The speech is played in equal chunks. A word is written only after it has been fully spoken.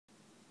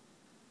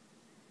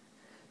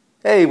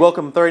Hey,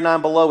 welcome to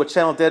 39 Below, a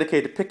channel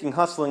dedicated to picking,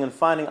 hustling, and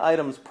finding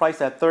items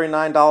priced at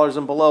 $39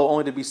 and below,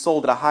 only to be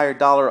sold at a higher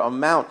dollar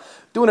amount.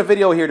 Doing a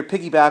video here to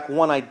piggyback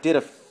one I did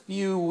a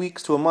few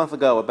weeks to a month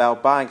ago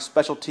about buying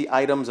specialty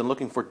items and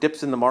looking for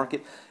dips in the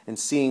market and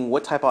seeing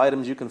what type of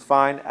items you can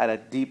find at a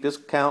deep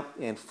discount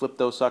and flip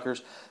those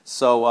suckers.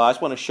 So I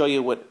just want to show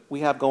you what we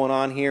have going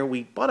on here.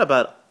 We bought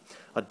about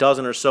a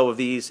dozen or so of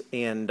these,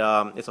 and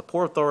it's a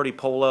Port Authority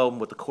polo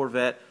with the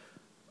Corvette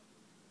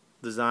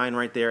design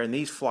right there, and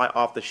these fly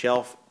off the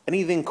shelf.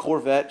 Anything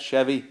Corvette,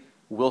 Chevy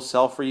will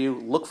sell for you.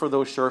 Look for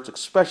those shirts,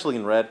 especially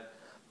in red.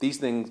 These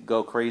things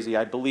go crazy.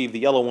 I believe the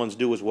yellow ones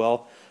do as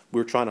well. We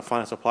were trying to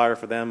find a supplier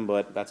for them,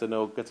 but that's a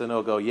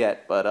no-go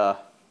yet.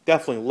 But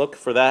definitely look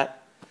for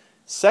that.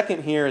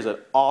 Second here is an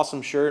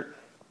awesome shirt.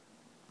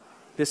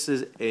 This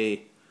is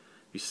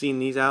you've seen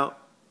these out?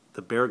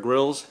 The Bear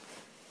Grylls.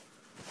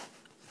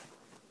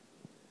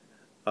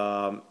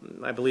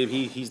 I believe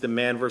he's the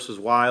Man vs.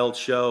 Wild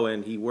show,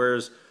 and he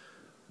wears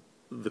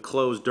the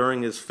clothes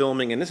during his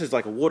filming, and this is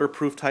like a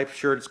waterproof type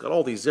shirt. It's got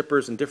all these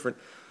zippers and different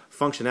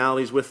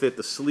functionalities with it,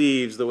 the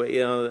sleeves, the way,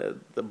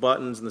 the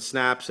buttons and the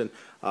snaps, and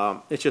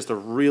it's just a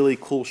really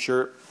cool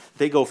shirt.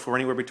 They go for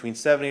anywhere between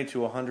 $70 to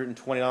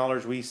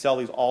 $120. We sell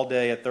these all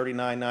day at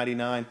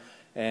 $39.99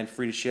 and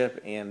free to ship,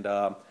 and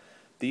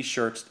these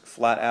shirts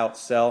flat out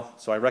sell.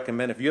 So I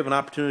recommend, if you have an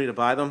opportunity to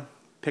buy them,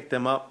 pick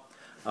them up.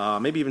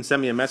 Maybe even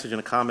send me a message and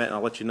a comment, and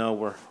I'll let you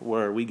know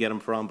where we get them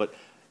from. But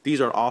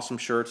these are awesome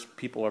shirts.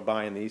 People are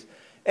buying these.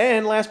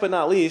 And last but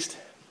not least,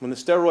 when the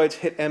steroids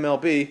hit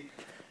MLB,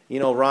 you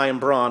know, Ryan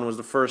Braun was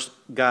the first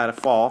guy to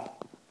fall.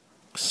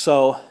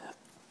 So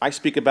I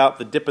speak about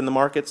the dip in the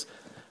markets.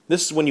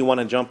 This is when you want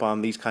to jump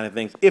on these kind of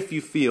things if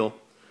you feel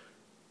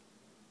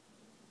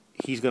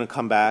he's going to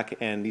come back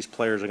and these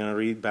players are going to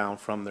rebound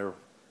from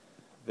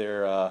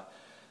their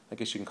I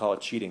guess you can call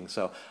it cheating.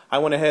 So I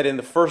went ahead, and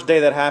the first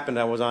day that happened,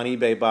 I was on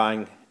eBay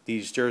buying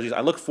these jerseys.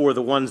 I look for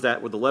the ones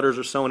that where the letters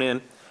are sewn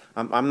in.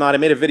 I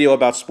made a video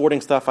about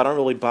sporting stuff. I don't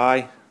really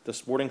buy the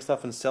sporting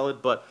stuff and sell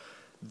it, but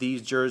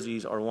these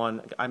jerseys are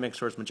one. I make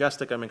sure it's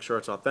majestic. I make sure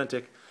it's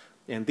authentic,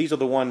 and these are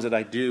the ones that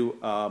I do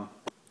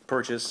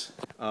purchase.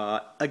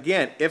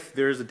 Again, if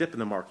there's a dip in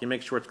the market, you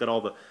make sure it's got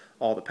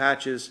all the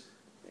patches,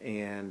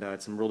 and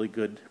it's in really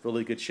good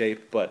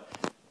shape. But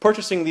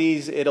purchasing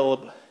these,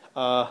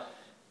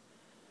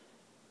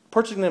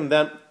 purchasing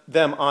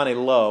them on a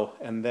low,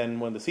 and then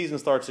when the season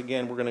starts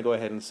again, we're going to go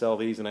ahead and sell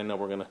these, and I know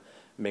we're going to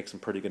make some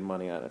pretty good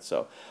money on it.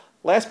 So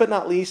last but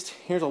not least,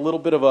 here's a little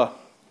bit of a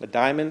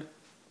diamond.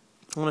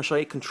 I want to show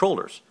you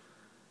controllers.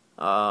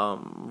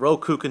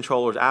 Roku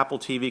controllers, Apple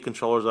TV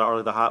controllers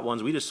are the hot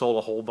ones. We just sold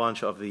a whole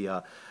bunch of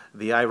the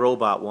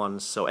iRobot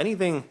ones. So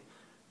anything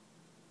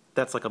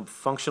that's like a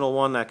functional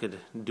one that could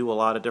do a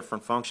lot of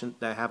different functions,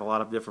 that have a lot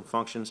of different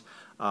functions.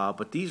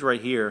 But these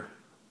right here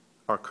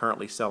are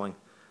currently selling.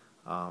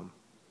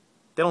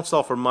 They don't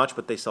sell for much,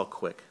 but they sell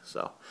quick.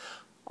 So,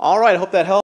 all right, I hope that helps.